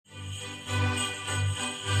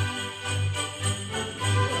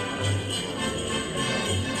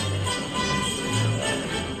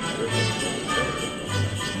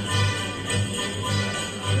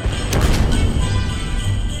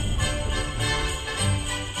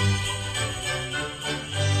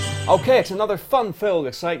Okay, it's another fun-filled,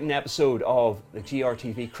 exciting episode of the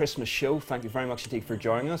GRTV Christmas show. Thank you very much indeed for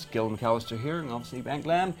joining us. Gil McAllister here, and obviously Ben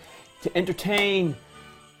Glenn, to entertain,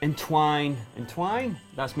 entwine?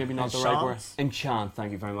 That's maybe not the right word. Enchant,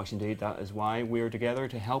 thank you very much indeed. That is why we're together,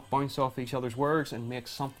 to help bounce off each other's words and make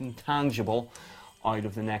something tangible out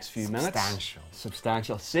of the next few minutes.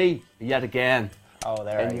 Substantial. See, yet again. Oh,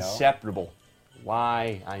 there I go. Inseparable.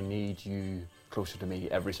 Why I need you closer to me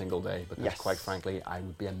every single day, because quite frankly, I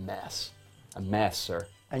would be a mess. A mess, sir.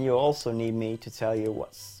 And you also need me to tell you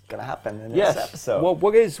what's going to happen in this episode. Well,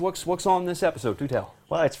 what's on this episode? Do tell.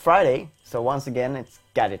 Well, it's Friday, so once again, it's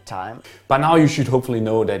gadget time. By now, you should hopefully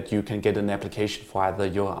know that you can get an application for either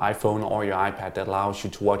your iPhone or your iPad that allows you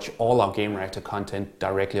to watch all our Game Reactor content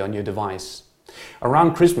directly on your device.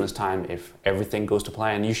 Around Christmas time, if everything goes to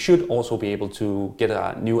plan, you should also be able to get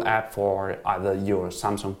a new app for either your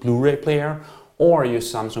Samsung Blu-ray player or your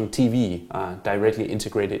Samsung TV directly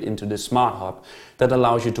integrated into the Smart Hub that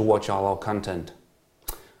allows you to watch all our content.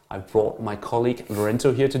 I brought my colleague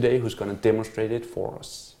Lorenzo here today, who's going to demonstrate it for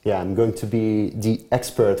us. Yeah, I'm going to be the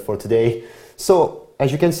expert for today. So,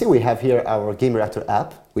 as you can see, we have here our Game Reactor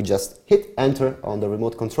app. We just hit enter on the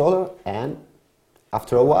remote controller, and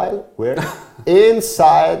after a while, we're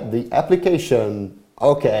inside the application.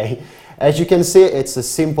 Okay, as you can see, it's a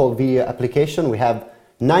simple video application. We have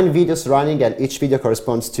 9 videos running, and each video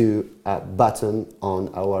corresponds to a button on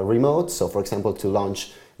our remote. So for example, to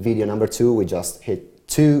launch video number 2, we just hit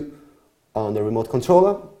 2 on the remote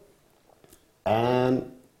controller,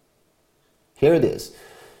 and here it is.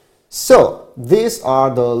 So these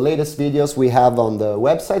are the latest videos we have on the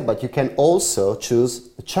website, but you can also choose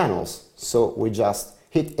the channels. So we just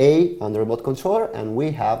hit A on the remote controller, and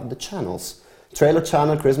we have the channels. Trailer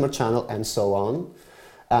channel, Christmas channel, and so on.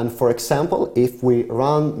 And for example, if we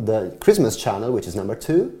run the Christmas channel, which is number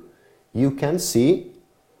 2, you can see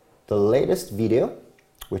the latest video,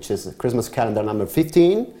 which is Christmas calendar number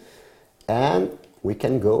 15, and we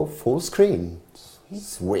can go full screen.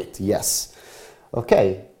 Sweet, yes.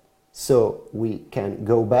 Okay, so we can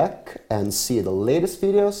go back and see the latest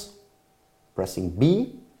videos, pressing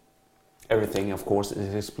B. Everything, of course,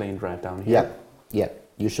 is explained right down here. Yeah,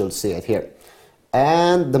 you should see it here.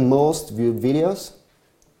 And the most viewed videos,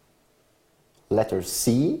 letter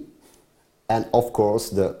C, and of course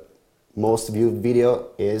the most viewed video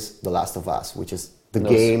is The Last of Us, which is the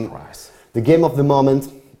game of the moment.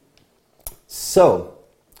 So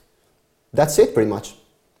that's it pretty much.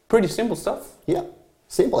 Pretty simple stuff. Yeah,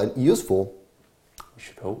 simple and useful. We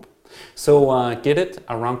should hope. So get it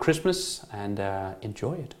around Christmas and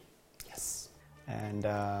enjoy it. Yes. And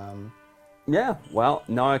yeah, well,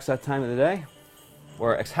 now it's that time of the day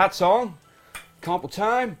where it's hat song, compo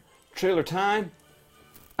time, trailer time,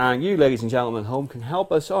 and you, ladies and gentlemen at home, can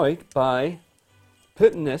help us out by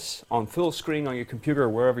putting this on full screen on your computer or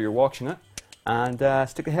wherever you're watching it, and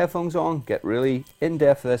stick the headphones on, get really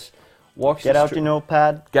in-depth with this, get out your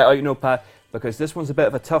notepad, because this one's a bit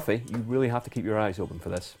of a toughie. You really have to keep your eyes open for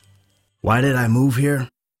this. Why did I move here?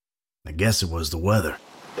 I guess it was the weather.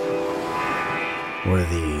 Or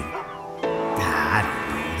the, I don't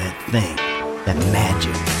know, that thing, that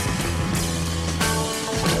magic.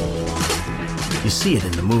 You see it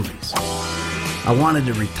in the movies. I wanted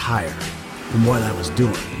to retire from what I was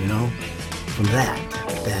doing, you know? From that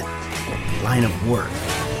line of work.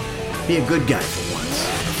 Be a good guy for once,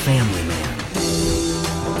 a family man.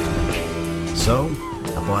 So,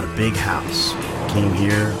 I bought a big house. Came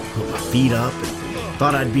here, put my feet up, and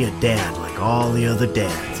thought I'd be a dad like all the other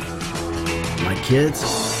dads. My kids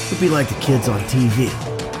would be like the kids on TV.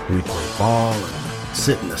 We'd play ball and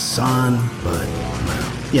sit in the sun, but,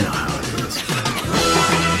 well, you know how it is.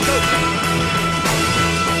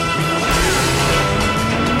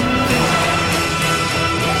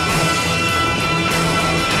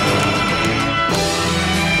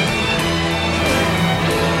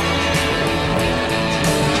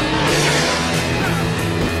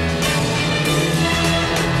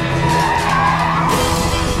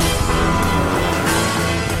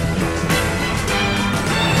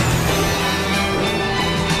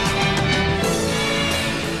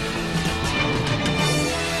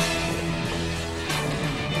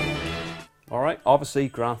 Obviously,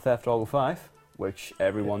 Grand Theft Auto 5, which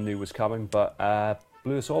everyone knew was coming, but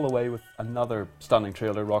blew us all away with another stunning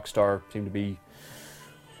trailer. Rockstar seemed to be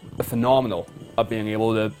phenomenal at being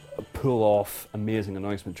able to pull off amazing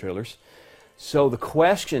announcement trailers. So the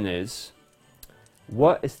question is,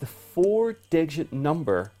 what is the 4-digit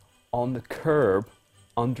number on the curb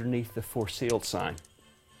underneath the for sale sign?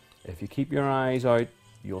 If you keep your eyes out,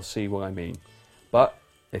 you'll see what I mean. But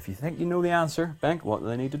if you think you know the answer, Benk, what do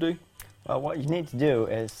they need to do? Well, what you need to do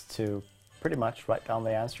is to pretty much write down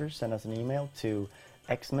the answers, send us an email to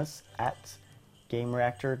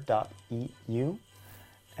xmas@gamereactor.eu,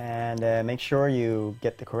 and make sure you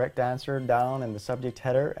get the correct answer down in the subject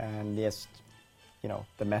header. And yes, you know,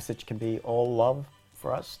 the message can be all love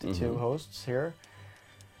for us, the two hosts here.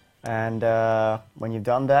 And when you've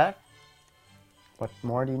done that, what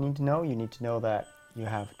more do you need to know? You need to know that you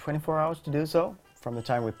have 24 hours to do so from the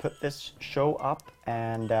time we put this show up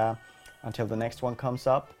and until the next one comes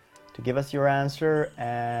up, to give us your answer,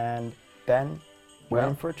 and then we're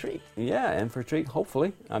in for a treat. Yeah, in for a treat,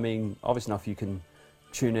 hopefully. I mean, obvious enough, you can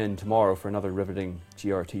tune in tomorrow for another riveting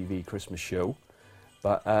GRTV Christmas show.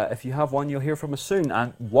 But if you have one, you'll hear from us soon.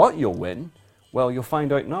 And what you'll win, well, you'll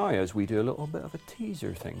find out now as we do a little bit of a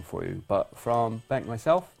teaser thing for you. But from Bengt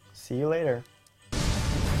myself, See you later.